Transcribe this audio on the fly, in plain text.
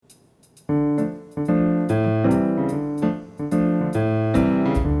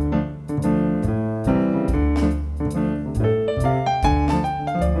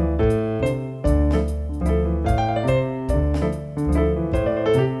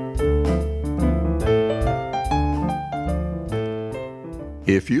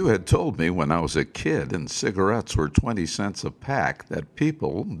If you had told me when I was a kid and cigarettes were 20 cents a pack that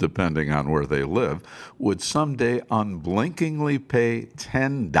people, depending on where they live, would someday unblinkingly pay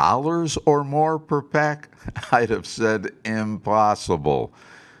 $10 or more per pack, I'd have said impossible.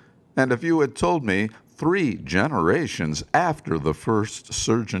 And if you had told me 3 generations after the first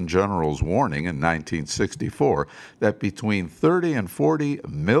Surgeon General's warning in 1964 that between 30 and 40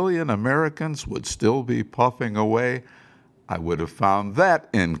 million Americans would still be puffing away, I would have found that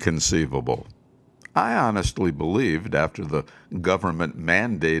inconceivable. I honestly believed after the government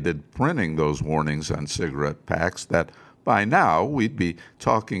mandated printing those warnings on cigarette packs that by now we'd be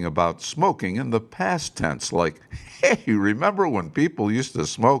talking about smoking in the past tense, like, hey, remember when people used to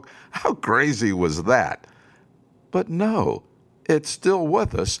smoke? How crazy was that? But no, it's still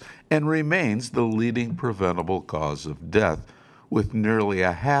with us and remains the leading preventable cause of death, with nearly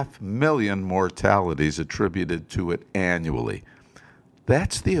 500,000 mortalities attributed to it annually.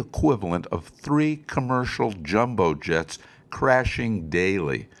 That's the equivalent of 3 commercial jumbo jets crashing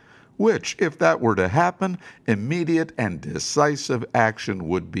daily, which, if that were to happen, immediate and decisive action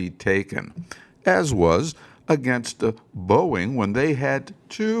would be taken, as was against Boeing when they had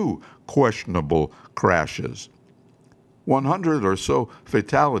 2 questionable crashes. 100 or so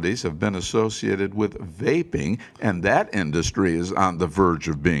fatalities have been associated with vaping, and that industry is on the verge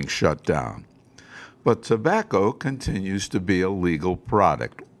of being shut down. But tobacco continues to be a legal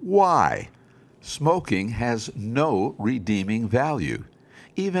product. Why? Smoking has no redeeming value.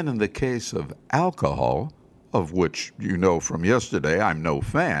 Even in the case of alcohol, of which you know from yesterday I'm no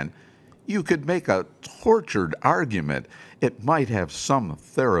fan, you could make a tortured argument it might have some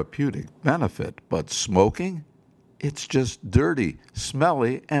therapeutic benefit, but smoking? It's just dirty,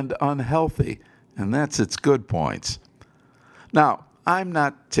 smelly, and unhealthy, and that's its good points. Now, I'm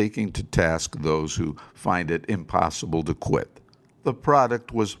not taking to task those who find it impossible to quit. The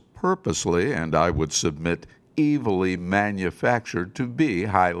product was purposely, and I would submit, evilly manufactured to be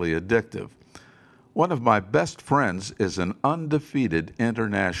highly addictive. One of my best friends is an undefeated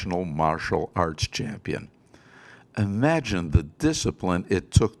international martial arts champion. Imagine the discipline it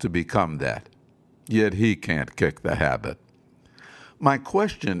took to become that. Yet he can't kick the habit. My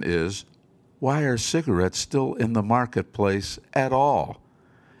question is, why are cigarettes still in the marketplace at all?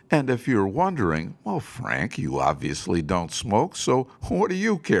 And if you're wondering, well, Frank, you obviously don't smoke, so what do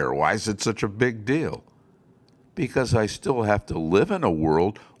you care? Why is it such a big deal? Because I still have to live in a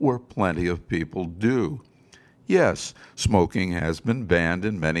world where plenty of people do. Yes, smoking has been banned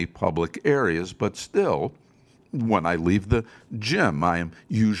in many public areas, but still, when I leave the gym, I am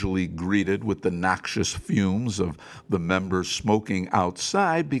usually greeted with the noxious fumes of the members smoking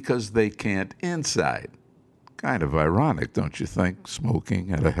outside because they can't inside. Kind of ironic, don't you think,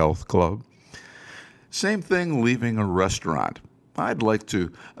 smoking at a health club? Same thing leaving a restaurant. I'd like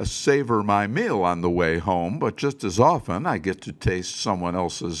to savor my meal on the way home, but just as often I get to taste someone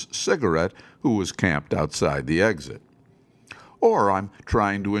else's cigarette who was camped outside the exit. Or I'm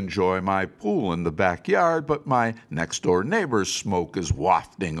trying to enjoy my pool in the backyard, but my next-door neighbor's smoke is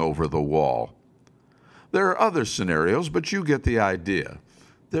wafting over the wall. There are other scenarios, but you get the idea.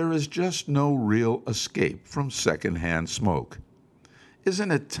 There is just no real escape from secondhand smoke.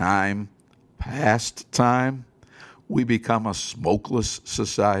 Isn't it time, past time, we become a smokeless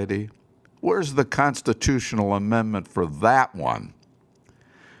society? Where's the constitutional amendment for that one?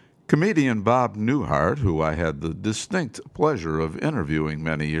 Comedian Bob Newhart, who I had the distinct pleasure of interviewing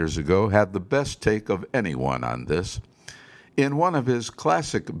many years ago, had the best take of anyone on this. In one of his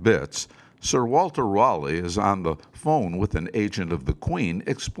classic bits, Sir Walter Raleigh is on the phone with an agent of the Queen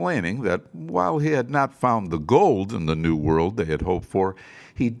explaining that while he had not found the gold in the New World they had hoped for,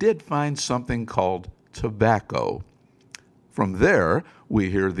 he did find something called tobacco. From there, we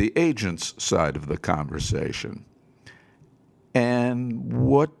hear the agent's side of the conversation. And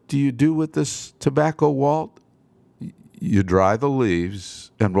what do you do with this tobacco, Walt? You dry the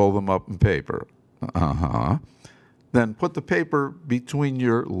leaves and roll them up in paper. Uh-huh. Then put the paper between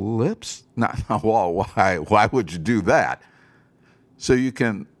your lips? Well, why would you do that? So you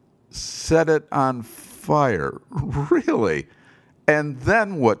can set it on fire. Really? And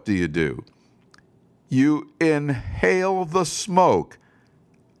then what do? You inhale the smoke.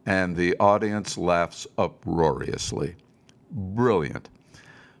 And the audience laughs uproariously. Brilliant.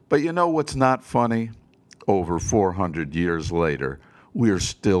 But you know what's not funny? Over 400 years later, we're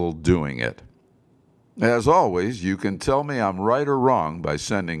still doing it. As always, you can tell me I'm right or wrong by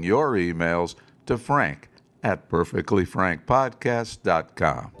sending your emails to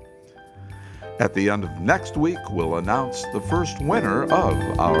frank@perfectlyfrankpodcast.com. At the end of next week, we'll announce the first winner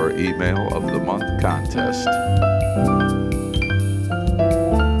of our Email of the Month contest.